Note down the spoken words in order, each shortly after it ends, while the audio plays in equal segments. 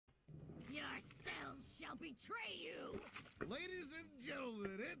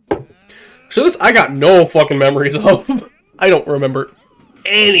So this I got no fucking memories of. I don't remember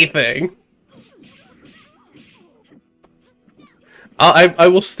anything. I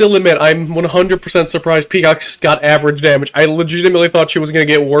will still admit, I'm 100% surprised Peacock's got average damage. I legitimately thought she was going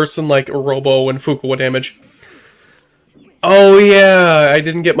to get worse than, like, Robo and Fukuwa damage. Oh, yeah, I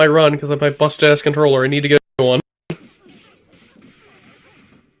didn't get my run because of my busted-ass controller. I need to get one.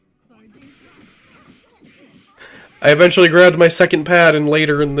 I eventually grabbed my second pad and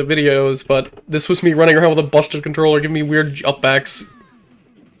later in the videos, but this was me running around with a busted controller, giving me weird upbacks.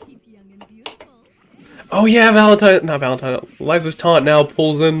 Oh yeah, not Valentine. Liza's taunt now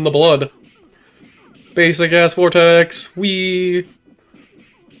pulls in the blood. Basic ass vortex. Wee.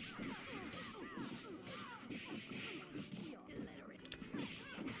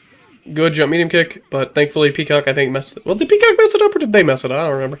 Good jump medium kick, but thankfully Peacock I think messed it. Well, did Peacock mess it up or did they mess it up? I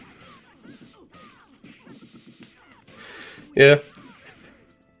don't remember. Yeah.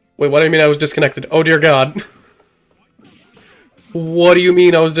 Wait, what do you mean I was disconnected? Oh dear God. What do you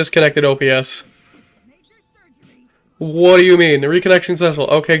mean I was disconnected, OPS? What do you mean? The reconnection successful.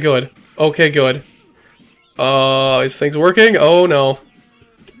 Okay, good. Okay, good. Is things working? Oh, no.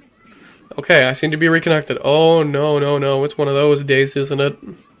 Okay, I seem to be reconnected. Oh, no, no, no. It's one of those days, isn't it?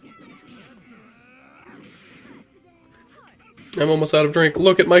 I'm almost out of drink.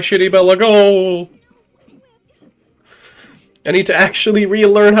 Look at my shitty Bella go! I need to actually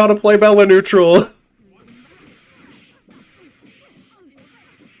relearn how to play Bella neutral.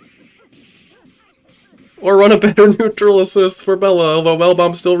 Or run a better neutral assist for Bella, although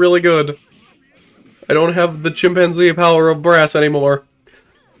Melbomb's still really good. I don't have the chimpanzee power of brass anymore.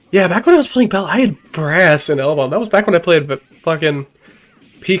 Yeah, back when I was playing Bella, I had brass in Elbomb. That was back when I played fucking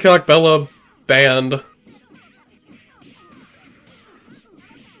Peacock Bella Band.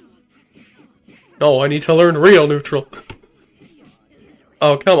 No, I need to learn real neutral.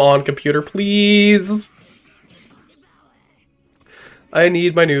 Oh, come on, computer, please. I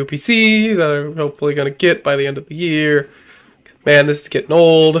need my new PC that I'm hopefully going to get by the end of the year. Man, this is getting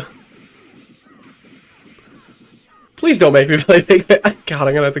old. Please don't make me play Big Man. God,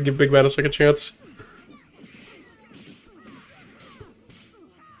 I'm going to have to give Big Man a second chance.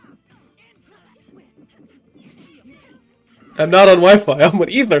 I'm not on Wi-Fi, I'm on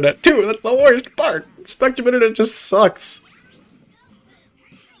Ethernet too. That's the worst part. Spectrum Internet just sucks.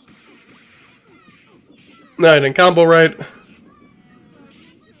 No, I didn't combo right.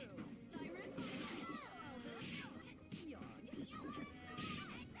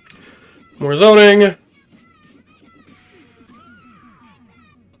 More zoning.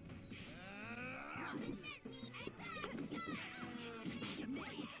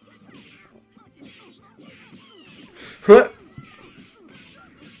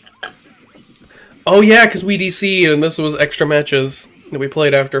 Oh yeah, because we DC'd and this was extra matches that we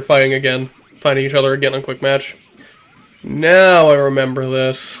played after fighting each other again in a quick match. Now I remember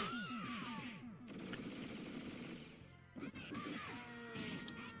this.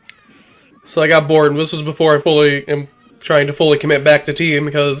 So I got bored, and this was before I am trying to fully commit back to team,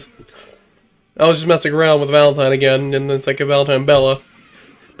 because I was just messing around with Valentine again, and it's like a Valentine Bella.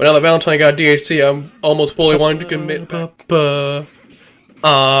 But now that Valentine got DHC, I'm almost fully wanting to commit back.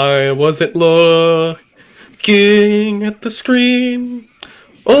 I wasn't looking at the screen,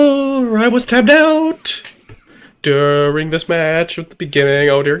 or I was tabbed out during this match at the beginning.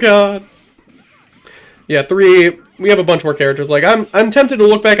 Oh dear God. Yeah, 3. We have a bunch more characters. Like, I'm tempted to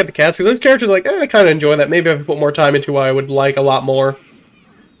look back at the cats, because those characters, like, I kind of enjoy that. Maybe if I put more time into, I would like a lot more.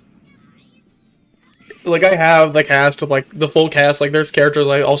 Like, I have the cast of, like, the full cast. Like, there's characters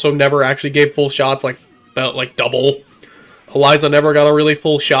I also never actually gave full shots, like double. Eliza never got a really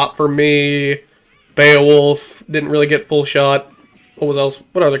full shot for me. Beowulf didn't really get full shot. What was else?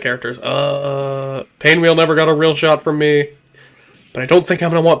 What other characters? Painwheel never got a real shot from me. But I don't think I'm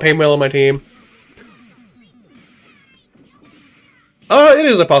going to want Painwheel on my team. It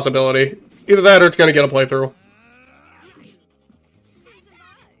is a possibility. Either that or it's going to get a playthrough.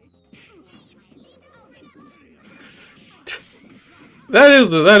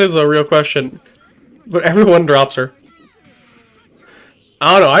 That is a real question. But everyone drops her.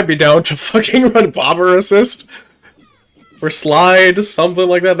 I don't know, I'd be down to fucking run Bobber Assist. Or Slide, something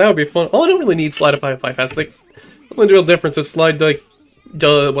like that. That would be fun. Oh, I don't really need Slide if I have 5 pass. Like, the only real difference is Slide, like,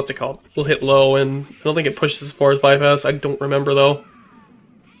 what's it called? Will hit low, and I don't think it pushes as far as bypass. I don't remember, though.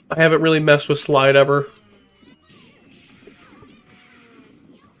 I haven't really messed with Slide ever.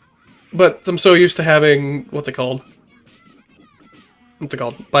 But I'm so used to having, what's it called?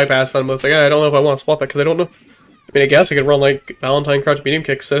 Bypass on. It's like, I don't know if I want to swap that, because I don't know. I mean, I guess I could run, like, Valentine Crouch Medium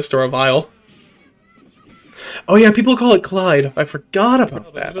Kick Assist or a Vile. Oh yeah, people call it Clyde. I forgot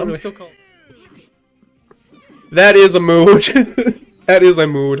about that. I'm still calling. That is a mood. That is a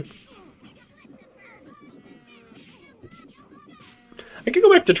mood. I could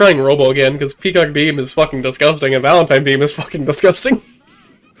go back to trying Robo again, because Peacock Beam is fucking disgusting, and Valentine Beam is fucking disgusting.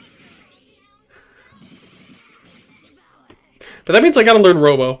 But that means I gotta learn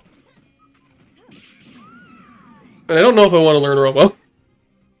Robo. And I don't know if I want to learn Robo.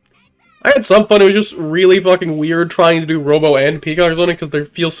 I had some fun, it was just really fucking weird trying to do Robo and Peacock Zoning, because they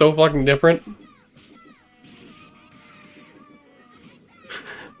feel so fucking different.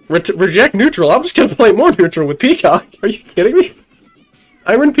 Reject neutral, I'm just gonna play more neutral with Peacock. Are you kidding me?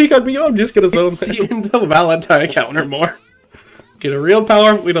 I run Peacock BO, I'm just gonna zone the Valentine counter more. Get a real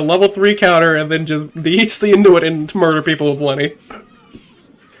power with a level 3 counter, and then just beast the into it and murder people with plenty.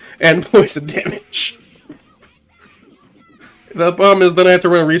 And poison damage. The problem is then I have to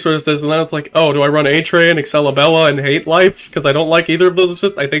run a resource assist, and then it's like, oh, do I run A-Train, Excelabella, and Hate Life? Because I don't like either of those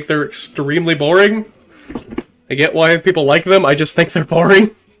assists. I think they're extremely boring. I get why people like them, I just think they're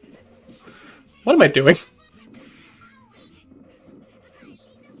boring. What am I doing?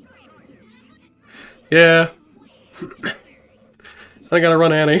 Yeah. I gotta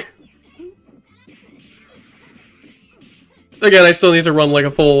run Annie. Again, I still need to run like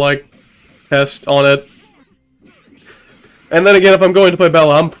a full, like, test on it. And then again, if I'm going to play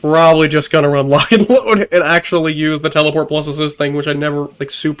Bella, I'm probably just gonna run Lock and Load and actually use the Teleport Plus Assist thing, which I never,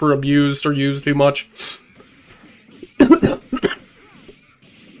 like, super abused or used too much. Sorry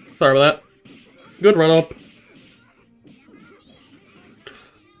about that. Good run up.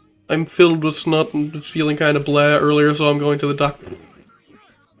 I'm filled with snot and just feeling kind of blah earlier, so I'm going to the doctor.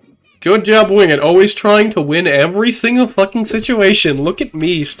 Good job, Wing It. Always trying to win every single fucking situation. Look at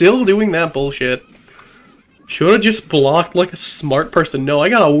me, still doing that bullshit. Should've just blocked like a smart person. No, I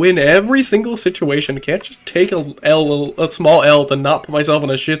gotta win every single situation. Can't just take a small L to not put myself in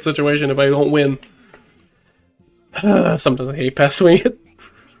a shit situation if I don't win. Sometimes I hate past Wing It.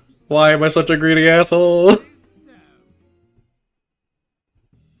 Why am I such a greedy asshole?